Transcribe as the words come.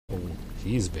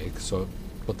He is big, so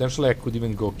potentially I could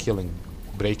even go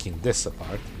breaking this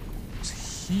apart.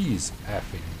 He's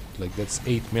effing. Like, that's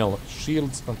 8 mil.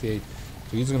 Shields, 28.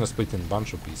 So he's gonna split in a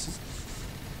bunch of pieces.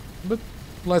 But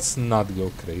let's not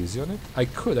go crazy on it.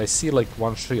 I see like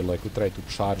one shield. I could try to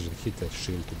charge and hit a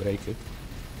shield to break it.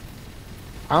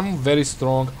 I'm very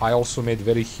strong. I also made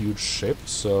very huge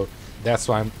ships, so that's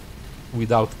why I'm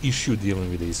without issue dealing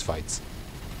with these fights.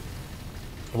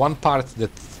 One part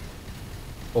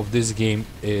of this game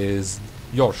is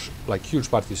like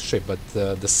huge part is ship, but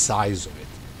the size of it.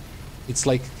 It's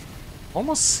like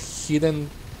almost hidden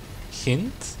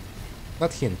hint,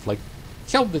 not hint, like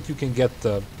help that you can get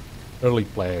early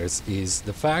players is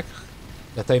the fact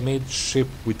that I made ship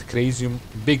with Crazium,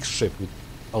 big ship with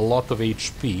a lot of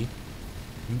HP.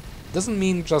 Doesn't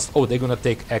mean just, oh, they're gonna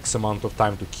take X amount of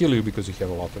time to kill you because you have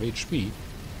a lot of HP.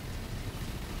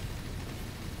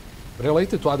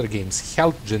 Related to other games,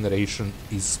 health generation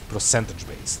is percentage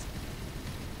based.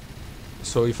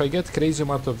 So if I get crazy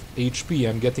amount of HP,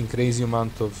 I'm getting crazy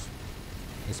amount of,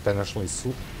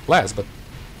 exponentially less, but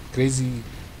crazy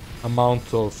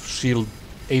amount of shield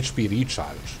HP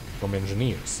recharge from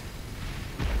engineers.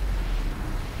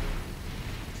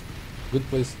 Good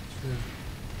place.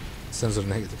 Sensor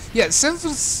negative. Yeah,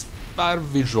 sensors are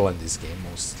visual in this game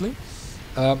mostly.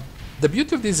 The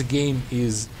beauty of this game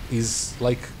is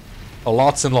like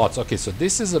lots and lots. Okay, so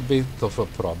this is a bit of a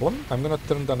problem. I'm gonna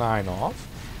turn the 9 off,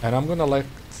 and I'm gonna let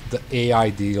the AI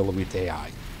deal with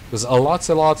AI. Because a lots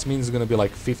and lots means gonna be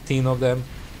like 15 of them,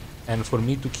 and for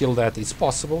me to kill that is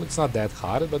possible. It's not that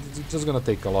hard, but it's just gonna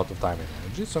take a lot of time and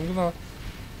energy. So I'm gonna...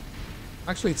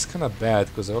 Actually, it's kinda bad,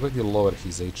 because I already lowered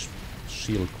his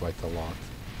shield quite a lot.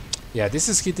 Yeah, this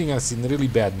is hitting us in a really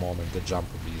bad moment, the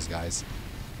jump of these guys.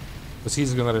 Because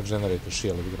he's gonna regenerate the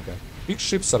shield. Big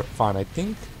ships are fun. I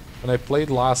think when I played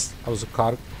last, I was a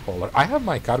cargo hauler. I have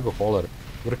my cargo hauler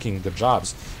working the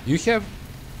jobs. You have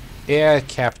air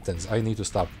captains. I need to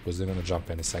stop because they're gonna jump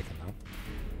any second now.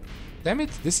 Damn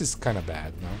it, this is kind of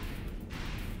bad now.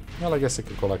 Well, I guess I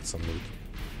can collect some loot.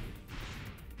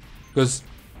 Because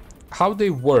how they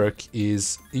work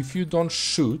is if you don't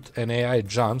shoot and AI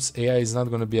jumps, AI is not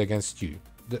gonna be against you.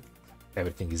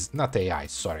 Everything is not AI,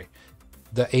 sorry.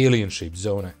 The alien ship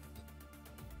zone.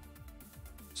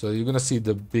 So you're gonna see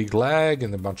the big lag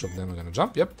and a bunch of them are gonna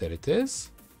jump. Yep, there it is.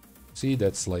 See,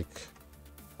 that's like...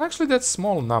 Actually, that's a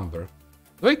small number.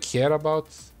 Do I care about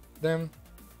them?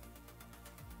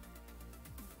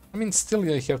 I mean, still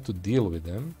I have to deal with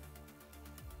them.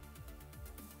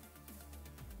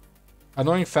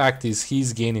 Annoying fact is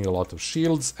he's gaining a lot of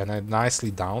shields and I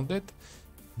nicely downed it.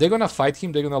 They're gonna fight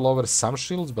him, they're gonna lower some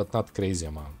shields, but not crazy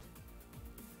amount.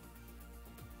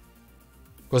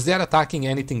 Because they are attacking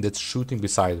anything that's shooting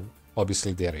beside,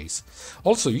 obviously, their race.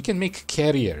 Also, you can make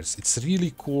carriers. It's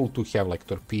really cool to have, like,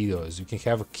 torpedoes. You can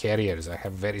have carriers. I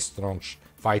have very strong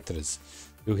fighters.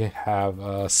 You can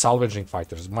have salvaging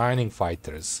fighters, mining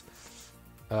fighters,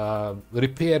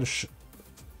 repair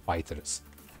fighters.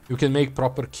 You can make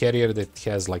proper carrier that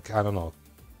has, like, I don't know,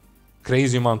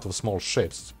 crazy amount of small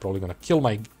ships. It's probably gonna kill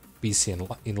my PC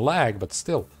in lag, but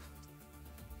still.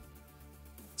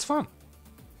 It's fun.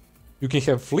 You can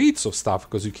have fleets of stuff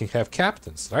because you can have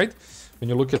captains, right? When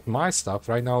you look at my stuff,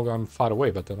 right now I'm far away,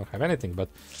 but I don't have anything. But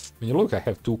when you look, I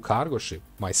have 2 cargo ships,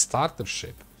 my starter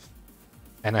ship.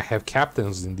 And I have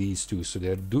captains in these 2, so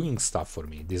they're doing stuff for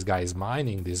me. This guy is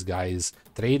mining, this guy is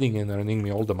trading and earning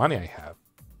me all the money I have.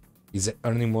 He's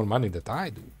earning more money than I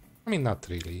do. I mean, not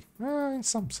really, in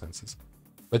some senses.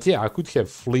 But yeah, I could have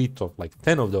fleet of like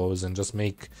 10 of those and just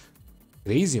make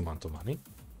crazy amount of money.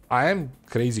 I am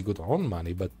crazy good on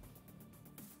money, but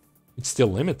it's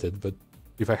still limited. But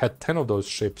if I had 10 of those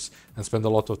ships and spend a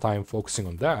lot of time focusing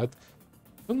on that, it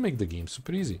would make the game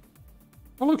super easy.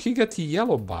 Oh look, he got the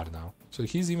yellow bar now, so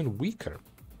he's even weaker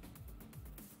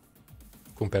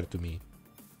compared to me.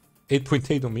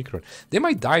 8.8 Omicron. They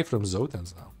might die from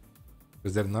Zotans now,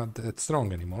 because they're not that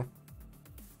strong anymore.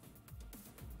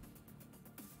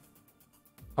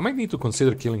 I might need to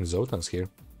consider killing Zotans here.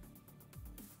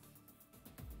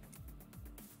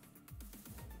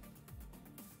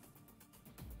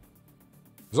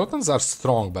 Zotans are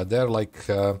strong, but they're like...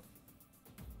 how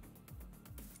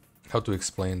to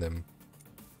explain them?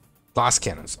 Glass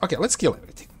cannons. Okay, let's kill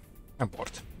everything. I'm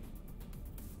bored.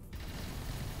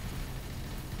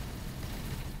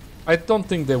 I don't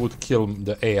think they would kill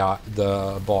the AI,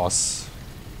 the boss,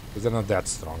 because they're not that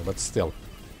strong, but still.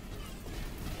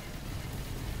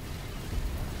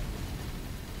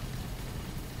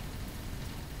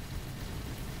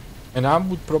 And I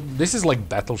would probably... This is like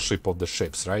battleship of the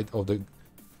ships, right? Of the...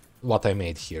 What I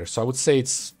made here. So I would say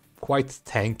it's quite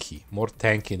tanky, more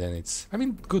tanky than it's... I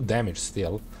mean, good damage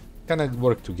still. Kinda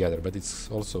work together, but it's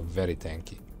also very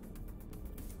tanky.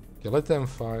 Okay, let them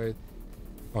fight.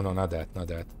 Oh no, not that, not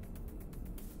that.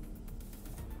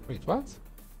 Wait, what?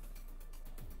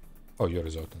 Oh, you're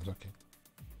Risottos, okay.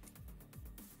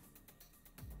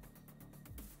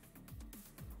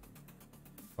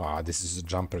 Ah, this is a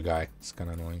jumper guy. It's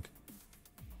kinda annoying.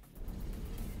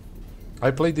 I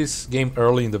played this game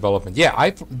early in development.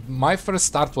 Yeah, my first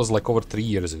start was like over 3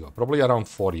 years ago. Probably around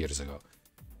 4 years ago.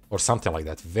 Or something like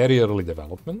that. Very early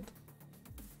development.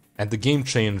 And the game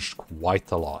changed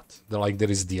quite a lot.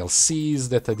 There is DLCs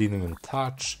that I didn't even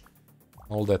touch.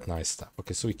 All that nice stuff.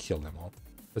 Okay, so we kill them all.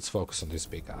 Let's focus on this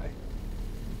big guy.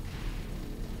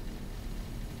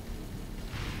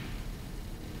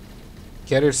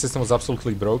 Carrier system was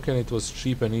absolutely broken. It was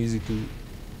cheap and easy to...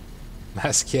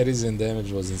 Mass carries and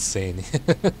damage was insane.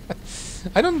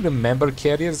 I don't remember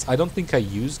carriers. I don't think I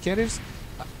used carriers.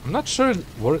 I'm not sure.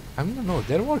 I don't know.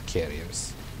 There were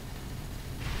carriers.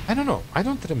 I don't know. I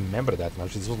don't remember that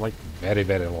much. It was like very,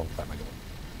 very long time ago.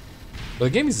 But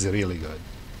the game is really good.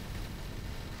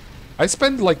 I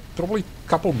spent like probably a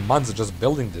couple months just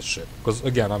building this shit. Because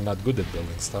again, I'm not good at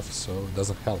building stuff, so it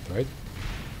doesn't help, right?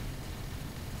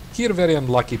 Here, very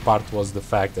unlucky part was the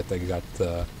fact that I got...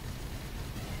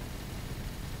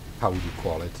 how would you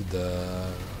call it,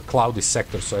 the cloudy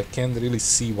sector, so I can't really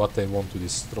see what I want to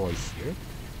destroy here.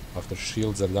 After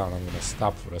shields are down, I'm gonna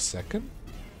stop for a second.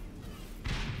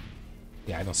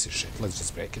 Yeah, I don't see shit. Let's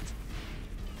just break it.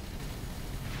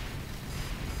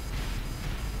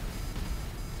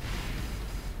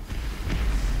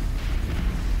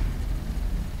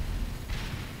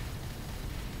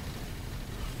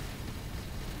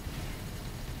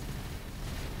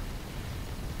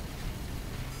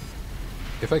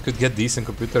 If I could get decent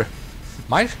computer...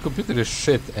 My computer is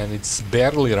shit and it's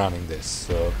barely running this,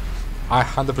 so... I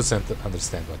 100%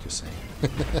 understand what you're saying.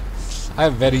 I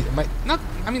have very...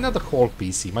 not the whole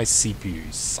PC, my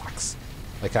CPU sucks.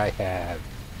 Like I have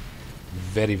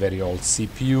very, very old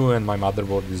CPU and my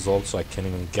motherboard is old, so I can't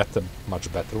even get a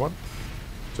much better one.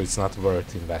 So it's not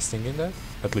worth investing in that,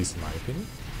 at least in my opinion.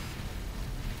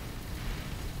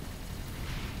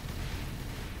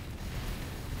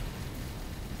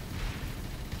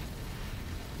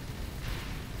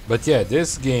 But yeah,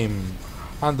 this game,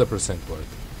 100% worth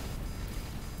it.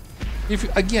 If you,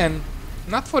 again,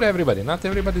 not for everybody. Not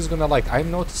everybody's gonna like.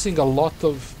 I'm noticing a lot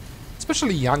of,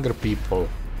 especially younger people,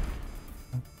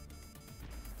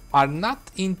 are not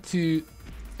into,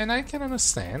 and I can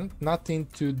understand, not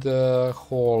into the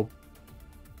whole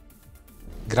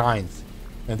grind.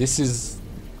 And this is,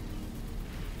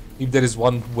 if there is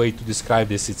one way to describe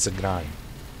this, it's a grind.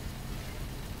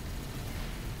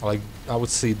 Like, I would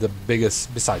say the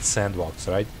biggest, besides sandbox,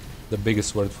 right? The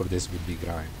biggest word for this would be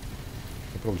grind.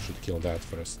 I probably should kill that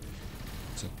first.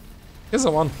 So, there's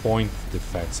a 1 point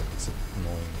defense and it's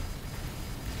annoying.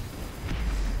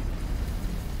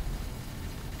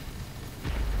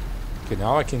 Okay,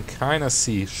 now I can kind of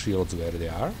see shields where they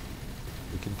are.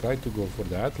 We can try to go for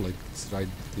that, like it's right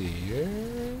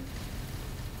there.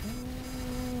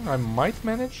 I might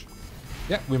manage.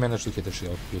 Yeah, we managed to hit a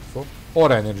shield. Beautiful.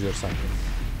 Or energy or something.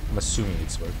 I'm assuming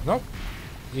it's working. Nope.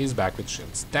 He's back with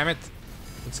shields. Damn it.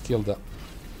 Let's kill the...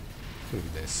 Look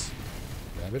at this.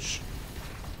 Ravage.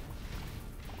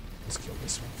 Let's kill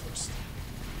this one first.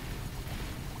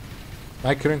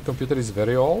 My current computer is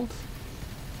very old.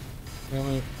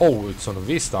 Oh, it's on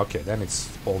Vista. Okay, then it's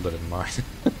older than mine.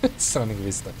 It's running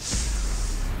Vista.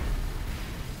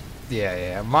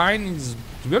 Yeah. Mine is...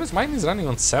 To be honest, mine is running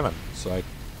on 7. So I...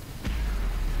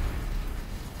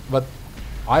 But...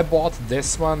 I bought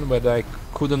this one when I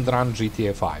couldn't run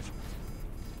GTA 5.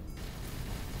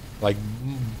 Like,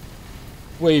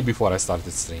 way before I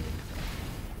started streaming.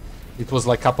 It was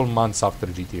like a couple months after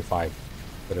GTA 5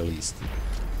 released.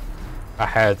 I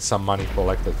had some money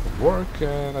collected from work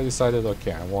and I decided,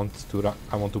 okay, I want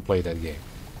to play that game.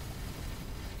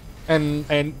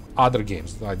 And other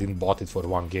games. I didn't bought it for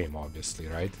one game, obviously,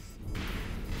 right?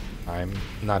 I'm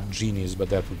not genius, but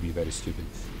that would be very stupid.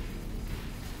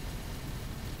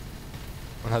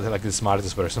 I'm not like the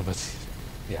smartest person, but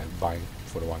yeah, buying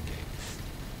for one game.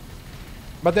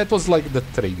 But that was like the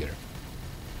trigger.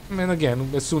 I mean,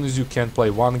 again, as soon as you can play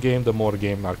one game, the more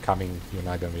games are coming, you're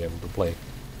not gonna be able to play.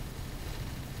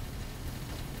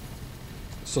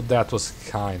 So that was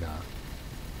kinda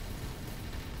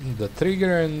the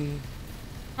trigger, and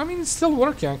I mean, it's still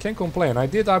working, I can't complain. I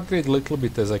did upgrade a little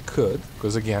bit as I could,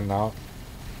 because again, now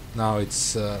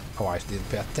it's... oh, I didn't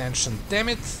pay attention, damn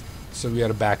it! So we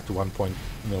are back to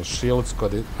 1.0 shields,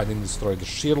 because I didn't destroy the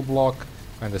shield block,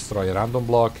 I destroyed a random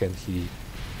block, and he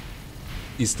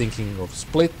is thinking of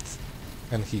split,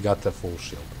 and he got a full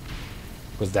shield.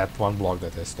 Because that one block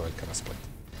that I destroyed kinda split.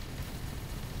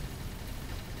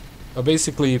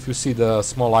 Basically, if you see the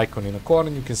small icon in the corner,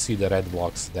 you can see the red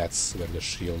blocks. That's where the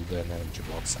shield and energy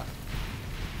blocks are.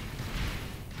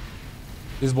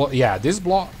 This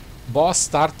boss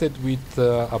started with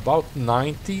about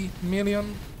 90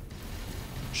 million.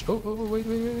 Wait,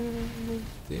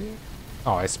 there.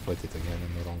 Oh, I split it again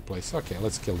in the wrong place. Okay,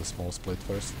 let's kill the small split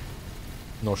first.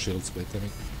 No shield split, I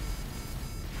mean.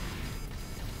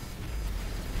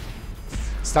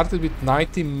 Started with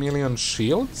 90 million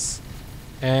shields,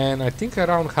 and I think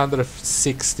around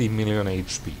 160 million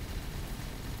HP.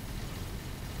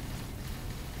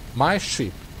 My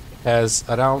ship has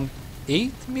around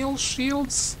 8 mil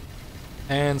shields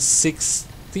and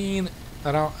 16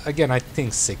 around, again I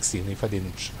think 16 if I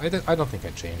didn't, I don't think I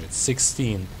changed it,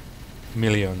 16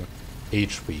 million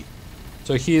HP.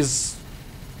 So he is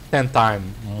 10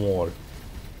 times more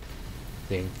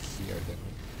thing here than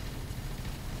me.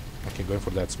 Okay, going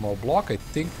for that small block, I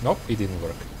think, nope, it didn't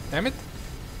work. Damn it.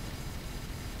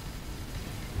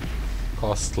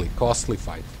 Costly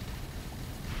fight.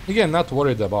 Again, not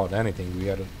worried about anything. We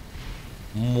are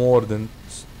more than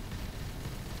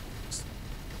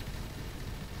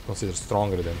considered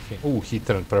stronger than him. Oh, he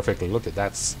turned perfectly. Look at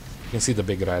that. You can see the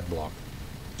big red block.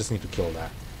 Just need to kill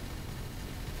that.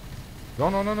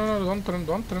 No, don't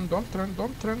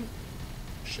turn.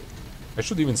 Shit. I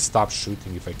should even stop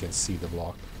shooting if I can see the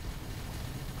block.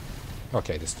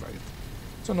 Okay, destroyed it.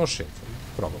 So no shit,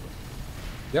 probably.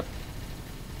 Yep.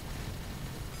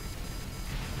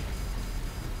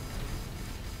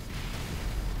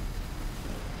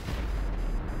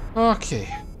 Okay.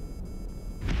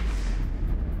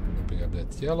 Pick up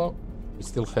that yellow. We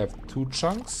still have 2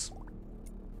 chunks.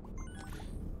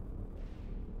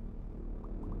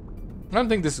 I don't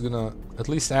think this is gonna... At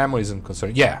least ammo isn't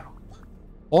concerned. Yeah.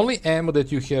 Only ammo that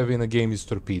you have in a game is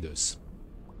torpedoes.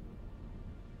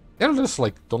 I just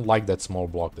like don't like that small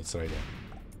block that's right there.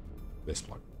 This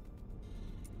block.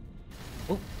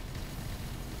 Oh.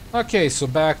 Okay, so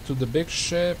back to the big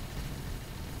ship.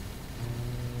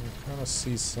 Kinda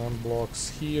see some blocks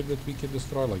here that we can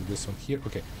destroy, like this one here.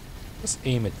 Okay, let's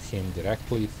aim at him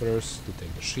directly first to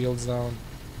take the shields down.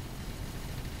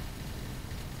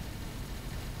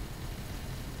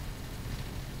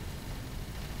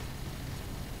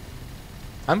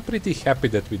 I'm pretty happy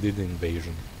that we did the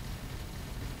invasion.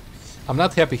 I'm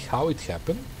not happy how it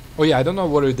happened. Oh yeah, I don't know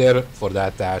where you're there for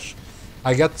that dash.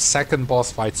 I got second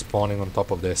boss fight spawning on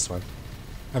top of this one.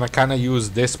 And I kinda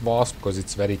use this boss because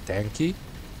it's very tanky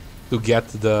to get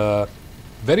the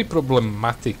very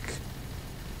problematic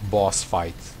boss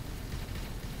fight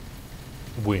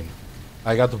win.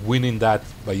 I got winning that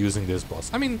by using this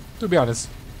boss. I mean, to be honest,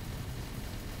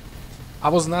 I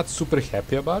was not super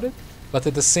happy about it, but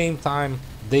at the same time,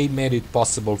 they made it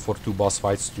possible for 2 boss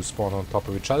fights to spawn on top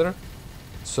of each other.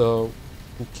 So,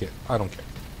 who cares? I don't care.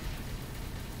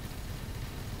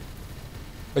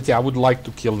 But yeah, I would like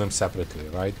to kill them separately,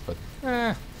 right? But,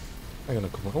 I'm gonna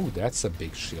come... Oh, that's a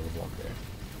big shield block there.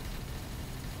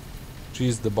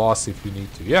 She's the boss if you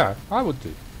need to. Yeah, I would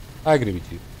too. I agree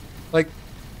with you. Like,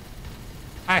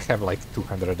 I have like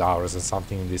 200 hours or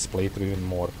something in this playthrough, even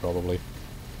more probably.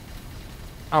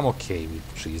 I'm okay with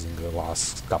cheesing the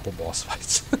last couple boss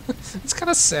fights. It's kind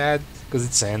of sad because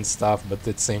it's end stuff, but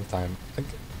at the same time, like,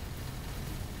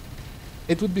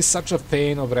 it would be such a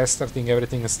pain of restarting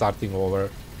everything and starting over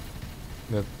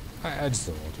that I just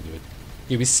don't want to do it.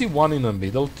 Okay, we see one in the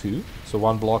middle too, so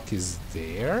one block is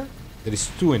there. There is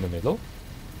 2 in the middle.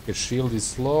 His shield is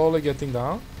slowly getting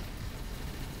down.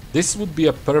 This would be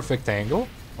a perfect angle.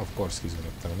 Of course, he's gonna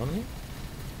turn on me.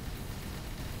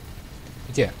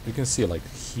 But yeah, you can see like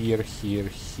here, here,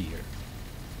 here.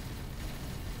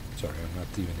 Sorry, I'm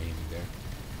not even aiming there.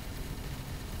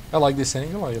 I like this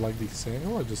angle,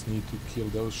 I just need to kill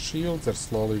those shields. They're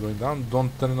slowly going down.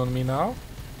 Don't turn on me now.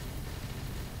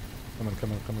 Come on,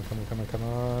 come on, come on, come on, come on, come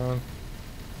on.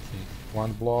 Okay,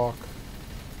 one block.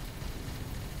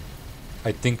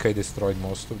 I think I destroyed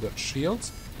most of the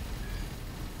shields.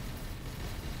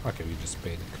 Okay, we just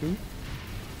paid the crew.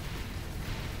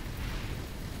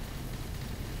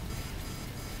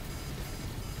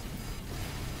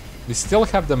 We still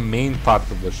have the main part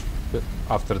of the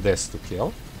after this to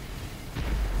kill.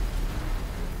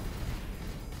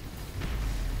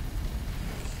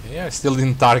 Yeah, I still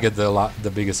didn't target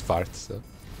the biggest part, so...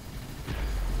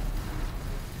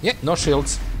 Yeah, no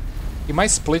shields. He might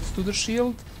split to the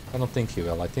shield. I don't think he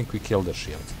will. I think we killed the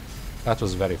shield. That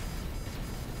was very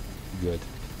good.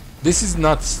 This is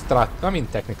not strat... I mean,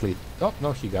 technically... Oh,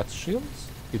 no, he got shields?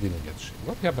 He didn't get shield.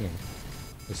 What's happening?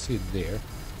 I see it there.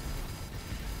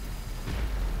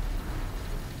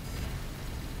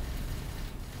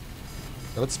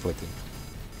 Let's split it.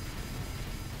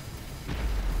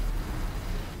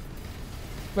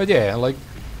 But yeah, like,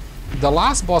 the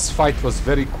last boss fight was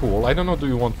very cool. I don't know, do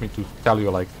you want me to tell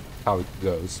you, like, how it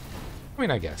goes? I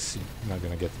mean, I guess you're not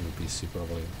gonna get a new PC,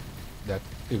 probably. That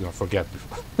you're gonna forget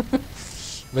before.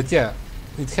 But yeah,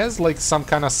 it has, like, some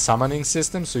kind of summoning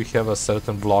system, so you have a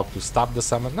certain block to stop the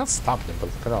summon. Not stop them, but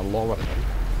kind of lower them.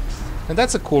 And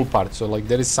that's a cool part, so, like,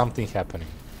 there is something happening.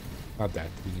 Not that,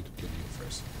 we need to kill you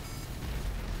first.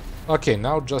 Okay,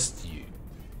 now just you.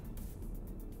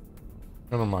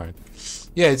 Never mind.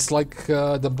 Yeah, it's like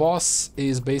the boss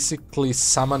is basically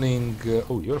summoning...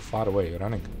 oh, you're far away, you're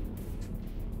running.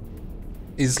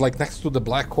 Is like next to the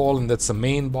black hole, and that's the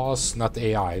main boss, not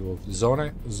AI.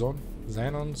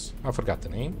 Xenons? I forgot the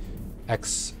name.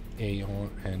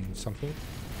 X-A-O-N something.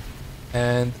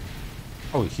 And...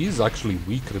 oh, he's actually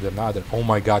weaker than other. Oh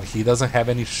my god, he doesn't have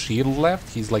any shield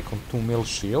left. He's like on 2 mil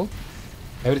shield.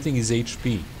 Everything is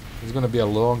HP. It's gonna be a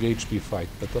long HP fight,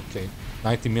 but okay.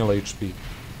 90 mil HP.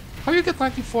 How you get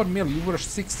 94 mil? You were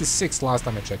 66 last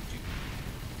time I checked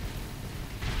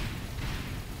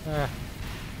you.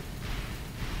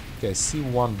 Okay, I see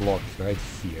one block right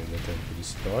here that I have to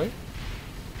destroy.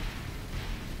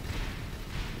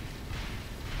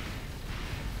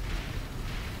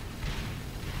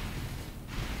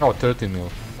 Oh, 30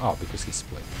 mil. Oh, because he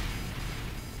split.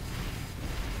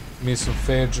 Missile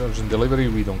phage, urgent delivery,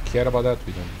 we don't care about that,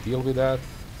 we don't deal with that.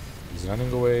 He's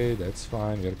running away, that's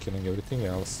fine, we're killing everything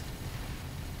else.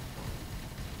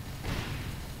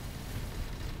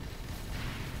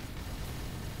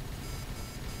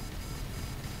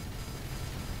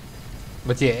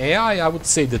 But yeah, AI, I would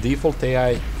say the default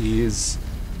AI is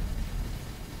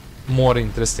more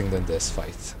interesting than this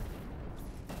fight.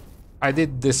 I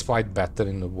did this fight better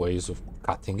in the ways of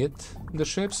cutting it, the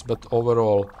ships, but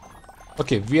overall...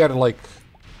 okay, we are like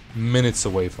minutes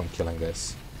away from killing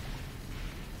this.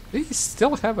 They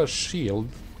still have a shield.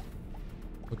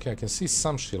 Okay, I can see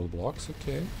some shield blocks,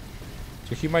 okay.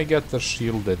 So he might get the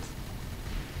shielded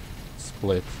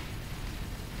split.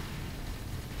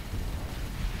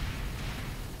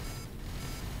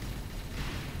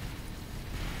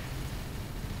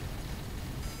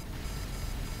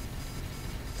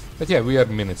 But yeah, we are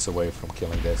minutes away from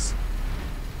killing this.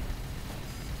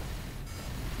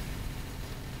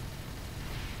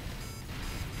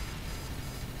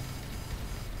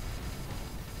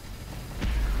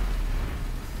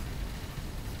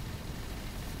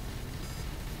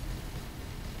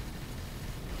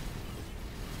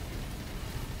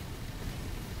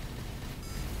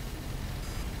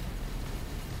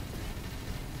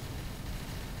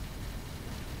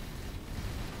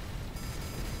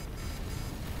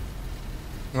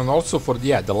 And also for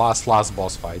the last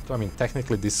boss fight. I mean,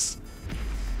 technically this...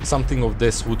 something of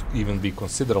this would even be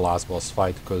considered a last boss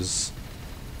fight, because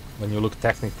when you look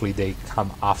technically they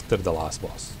come after the last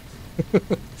boss.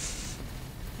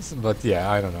 But yeah,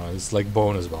 I don't know, it's like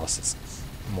bonus bosses.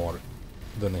 More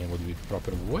the name would be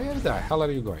proper. Where the hell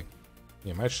are you going?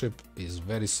 Yeah, my ship is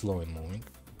very slow in moving.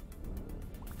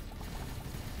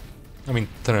 I mean,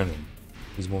 turning.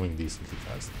 He's moving decently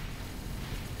fast.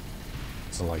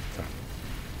 It's like turning.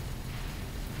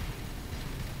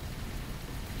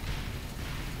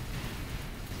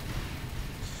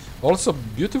 Also,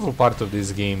 beautiful part of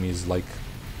this game is like,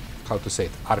 how to say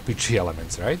it, RPG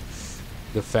elements, right?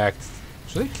 The fact...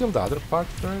 should I kill the other part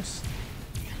first?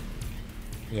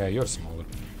 Yeah, you're smaller.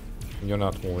 You're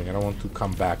not moving. I don't want to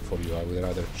come back for you. I would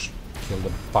rather kill the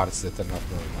parts that are not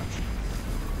moving much.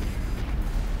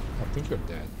 I think you're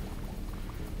dead.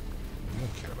 I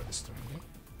don't care about this turn.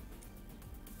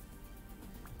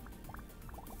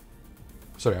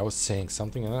 Sorry, I was saying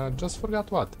something and I just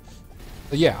forgot what.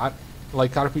 Yeah,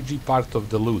 like RPG part of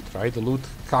the loot, right? The loot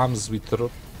comes with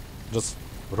just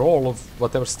roll of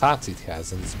whatever stats it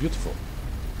has, and it's beautiful.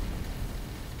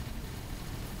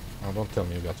 Oh, don't tell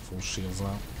me you got full shields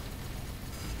now.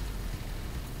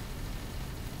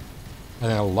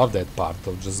 And I love that part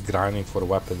of just grinding for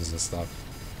weapons and stuff.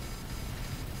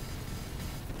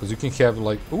 Because you can have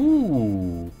like...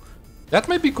 ooh! That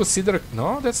might be considered...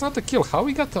 no, that's not a kill. How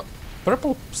we got the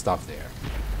purple stuff there?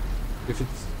 If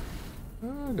it's...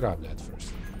 grab that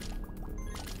first.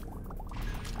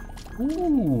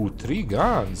 Ooh, 3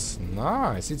 guns.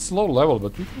 Nice. It's low level,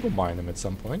 but we can go mine them at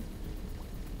some point.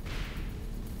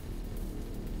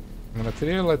 The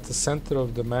material at the center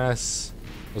of the mass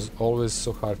was always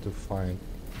so hard to find.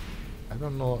 I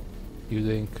don't know if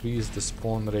they increased the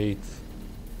spawn rate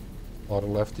or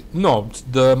left it. No,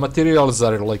 the materials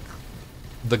are like...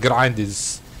 the grind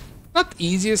is Not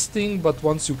easiest thing, but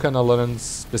once you kind of learn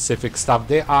specific stuff,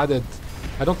 they added,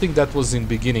 I don't think that was in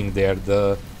beginning there,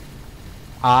 the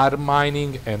R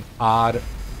mining and R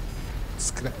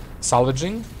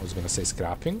salvaging, I was gonna say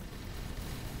scrapping,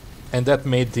 and that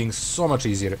made things so much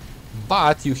easier.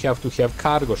 But you have to have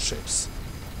cargo ships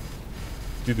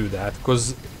to do that,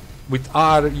 because with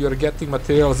R you're getting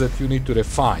materials that you need to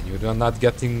refine. You're not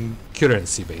getting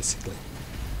currency, basically.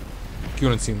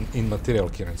 Currency in material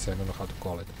currency, I don't know how to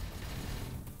call it.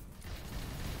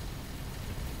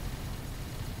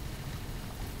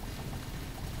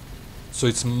 So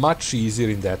it's much easier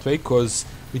in that way, because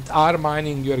with R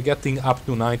mining you're getting up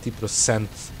to 90%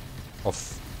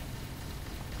 of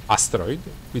asteroid,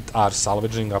 with R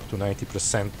salvaging up to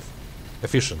 90%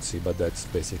 efficiency, but that's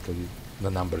basically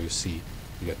the number you see.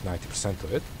 You get 90%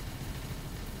 of it.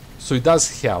 So it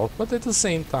does help, but at the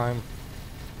same time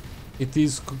it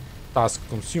is task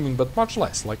consuming, but much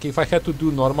less. Like if I had to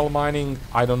do normal mining,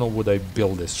 I don't know would I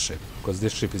build this ship, because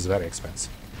this ship is very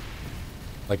expensive.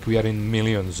 Like we are in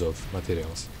millions of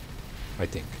materials, I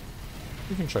think.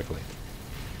 You can check later.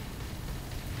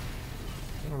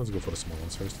 Well, let's go for the small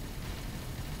ones first.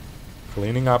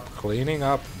 Cleaning up,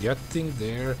 getting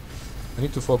there. I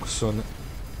need to focus on...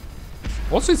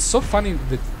 Also, it's so funny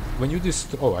that when you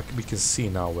destroy... Oh, we can see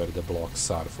now where the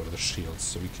blocks are for the shields,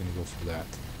 so we can go for that.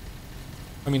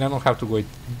 I mean, I don't have to go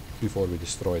before we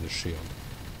destroy the shield.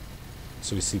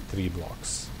 So we see 3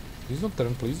 blocks. Please don't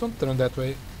turn that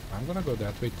way. I'm gonna go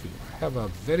that way too. I have a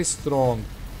very strong...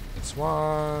 That's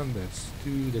 1, that's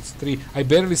 2, that's 3. I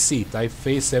barely see it. I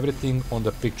face everything on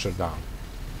the picture down.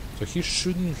 So he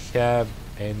shouldn't have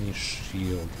any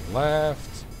shield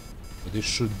left. So this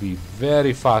should be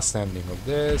very fast ending of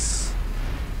this.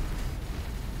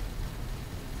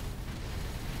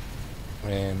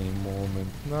 Any moment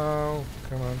now.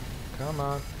 Come on, come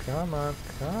on, come on,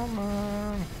 come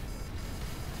on.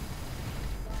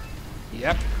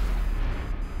 Yep.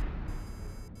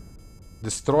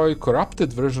 Destroy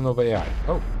corrupted version of AI.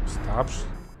 Oh, stop.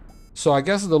 So I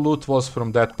guess the loot was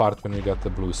from that part when we got the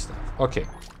blue stuff. Okay.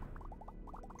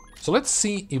 So let's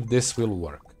see if this will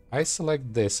work. I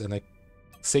select this and I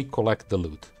say collect the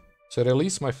loot. So I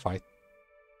release my fight.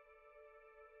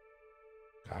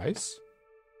 Guys?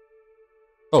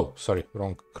 Oh, sorry,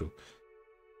 wrong crew.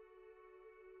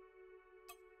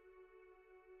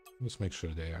 Let's make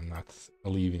sure they are not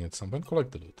leaving at some point.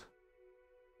 Collect the loot.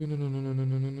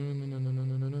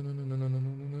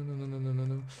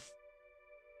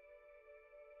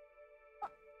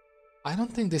 I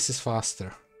don't think this is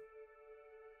faster.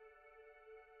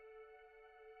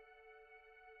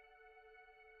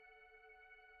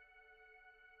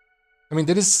 I mean,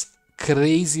 there is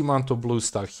crazy amount of blue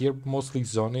stuff here, mostly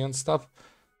Zonian stuff.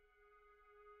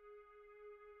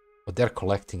 But they're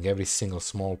collecting every single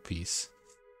small piece.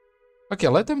 Okay,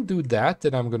 let them do that,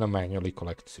 and I'm gonna manually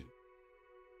collect 2.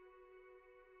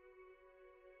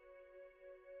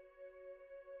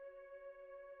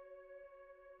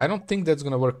 I don't think that's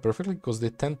gonna work perfectly, because they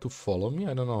tend to follow me,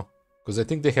 I don't know. Because I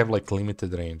think they have like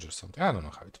limited range or something. I don't know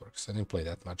how it works, I didn't play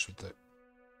that much with it.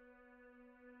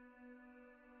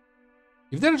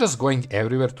 If they're just going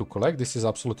everywhere to collect, this is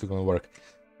absolutely gonna work.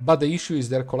 But the issue is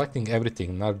they're collecting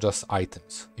everything, not just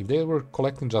items. If they were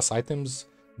collecting just items,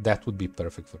 that would be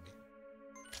perfect for me.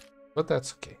 But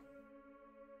that's okay.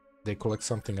 They collect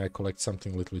something, I collect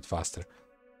something a little bit faster.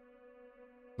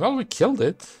 Well, we killed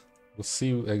it. We'll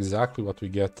see exactly what we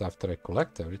get after I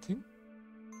collect everything.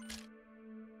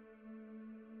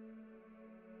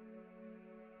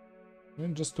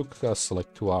 It just took us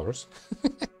like 2 hours.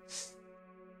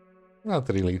 Not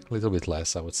really, a little bit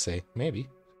less, I would say. Maybe.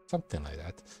 Something like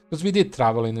that. Because we did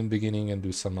travel in the beginning and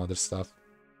do some other stuff.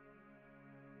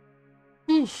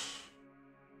 It's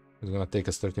gonna take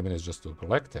us 30 minutes just to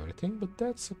collect everything, but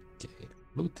that's okay.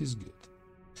 Loot is good.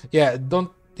 Yeah,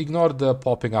 don't ignore the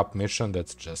popping up mission,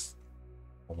 that's just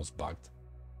almost bugged.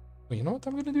 But you know what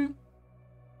I'm gonna do?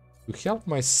 To help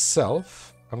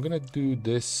myself, I'm gonna do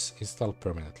this install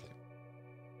permanently.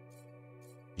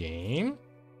 Game.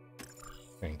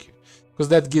 Thank you. Because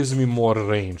that gives me more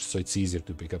range, so it's easier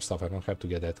to pick up stuff. I don't have to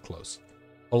get that close.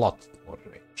 A lot more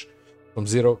range. From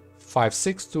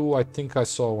 0.56 to, I think I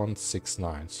saw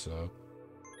 169, so...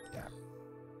 Yeah.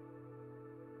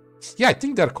 Yeah, I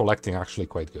think they're collecting actually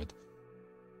quite good.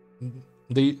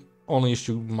 The only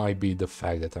issue might be the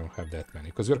fact that I don't have that many,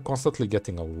 because we're constantly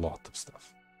getting a lot of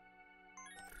stuff.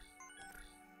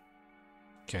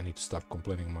 Okay, I need to stop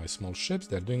complaining my small ships.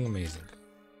 They're doing amazing.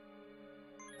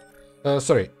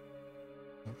 Sorry.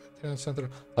 Center.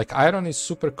 Like iron is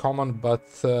super common, but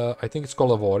I think it's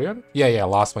called Avorion. Yeah,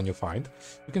 last one you find.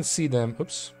 You can see them.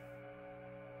 Oops.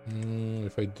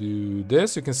 If I do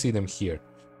this, you can see them here.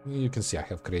 You can see I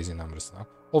have crazy numbers now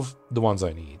of the ones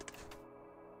I need.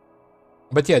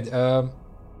 But yeah,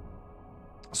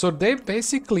 so they're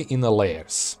basically in the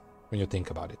layers when you think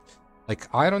about it. Like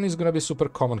iron is gonna be super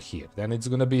common here, then it's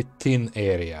gonna be tin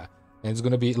area, and it's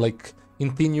gonna be like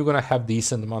in tin you're gonna have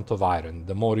decent amount of iron.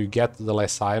 The more you get, the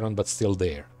less iron, but still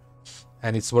there.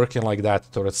 And it's working like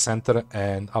that towards center,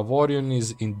 and Avorion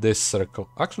is in this circle.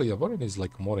 Actually, Avorion is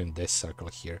like more in this circle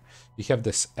here. You have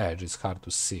this edge, it's hard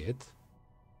to see it.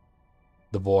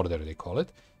 The border, they call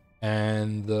it.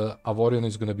 And Avorion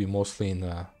is gonna be mostly in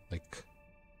like,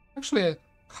 actually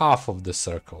half of the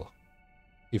circle.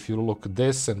 If you look at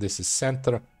this, and this is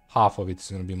center, half of it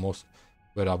is gonna be most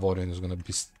where Avorion is gonna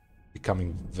be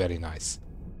becoming very nice.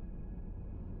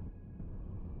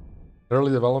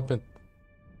 Early development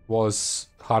was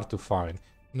hard to find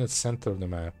in the center of the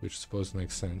map, which is supposed to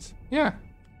make sense. Yeah,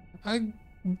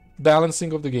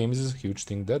 balancing of the game is a huge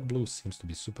thing. That blue seems to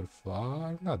be super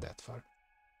far. Not that far.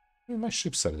 I mean, my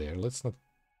ships are there. Let's not...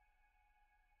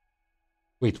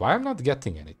 Wait, why I'm not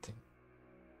getting anything?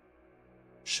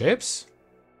 Ships?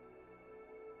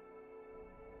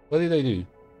 What did I do?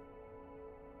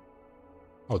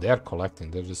 Oh, they are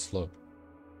collecting. They're just slow.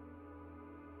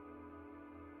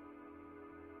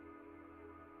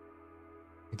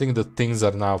 I think the things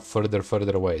are now further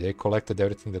away. They collected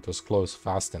everything that was close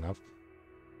fast enough.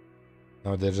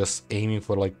 Now they're just aiming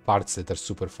for like parts that are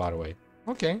super far away.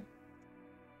 Okay.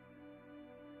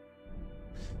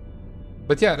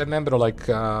 But yeah, remember like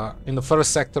in the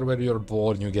first sector where you're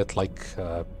born, you get like...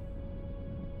 I'm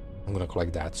gonna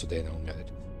collect that so they don't get it.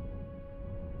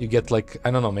 You get like,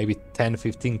 I don't know, maybe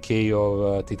 10-15k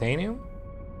of titanium.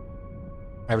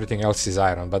 Everything else is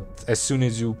iron, but as soon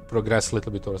as you progress a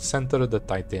little bit towards center, the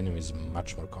titanium is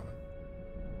much more common.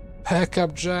 Pack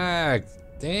up Jack!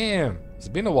 Damn, it's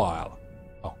been a while.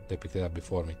 Oh, they picked it up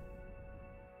before me.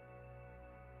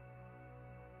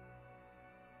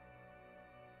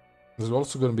 There's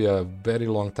also going to be a very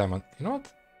long time on... You know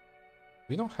what?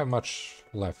 We don't have much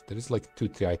left. There is like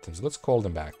 2-3 items. Let's call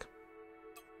them back.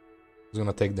 It's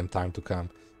gonna take them time to come.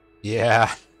 Yeah,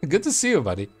 good to see you,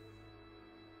 buddy.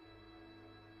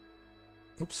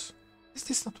 Oops. Is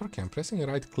this not working? I'm pressing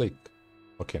right click.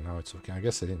 Okay, now it's working. I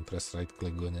guess I didn't press right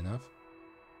click good enough.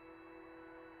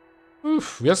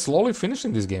 Oof, we are slowly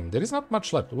finishing this game. There is not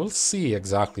much left. We'll see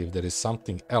exactly if there is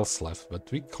something else left,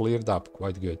 but we cleared up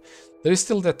quite good. There is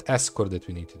still that escort that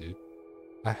we need to do.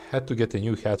 I had to get a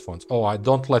new headphones. Oh,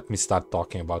 don't let me start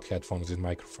talking about headphones and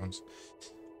microphones.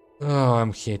 Oh,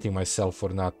 I'm hating myself for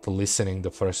not listening the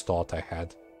first thought I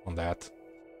had on that.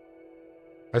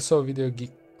 I saw a video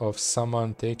of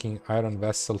someone taking iron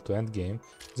vessel to endgame.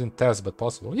 It's in test, but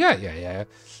possible. Yeah.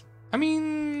 I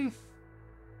mean,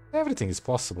 everything is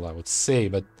possible, I would say,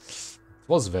 but it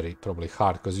was very probably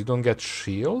hard because you don't get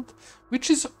shield,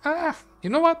 which is, you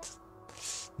know what?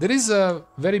 There is a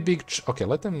very big... Okay,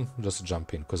 let them just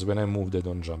jump in, because when I move, they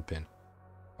don't jump in.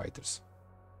 Fighters.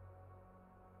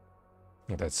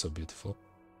 Oh, that's so beautiful.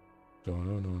 There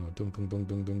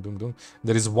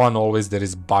is one always that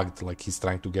is bugged, like he's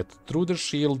trying to get through the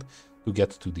shield to get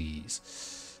to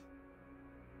these.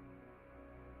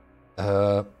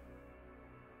 Because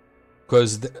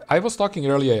I was talking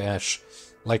earlier, Ash,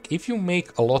 like if you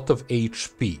make a lot of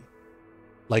HP,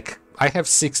 like I have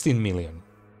 16 million,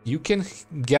 you can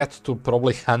get to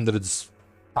probably hundreds,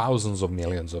 thousands of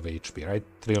millions of HP, right?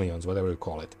 Trillions, whatever you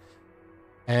call it.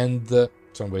 And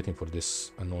so I'm waiting for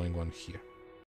this annoying one here.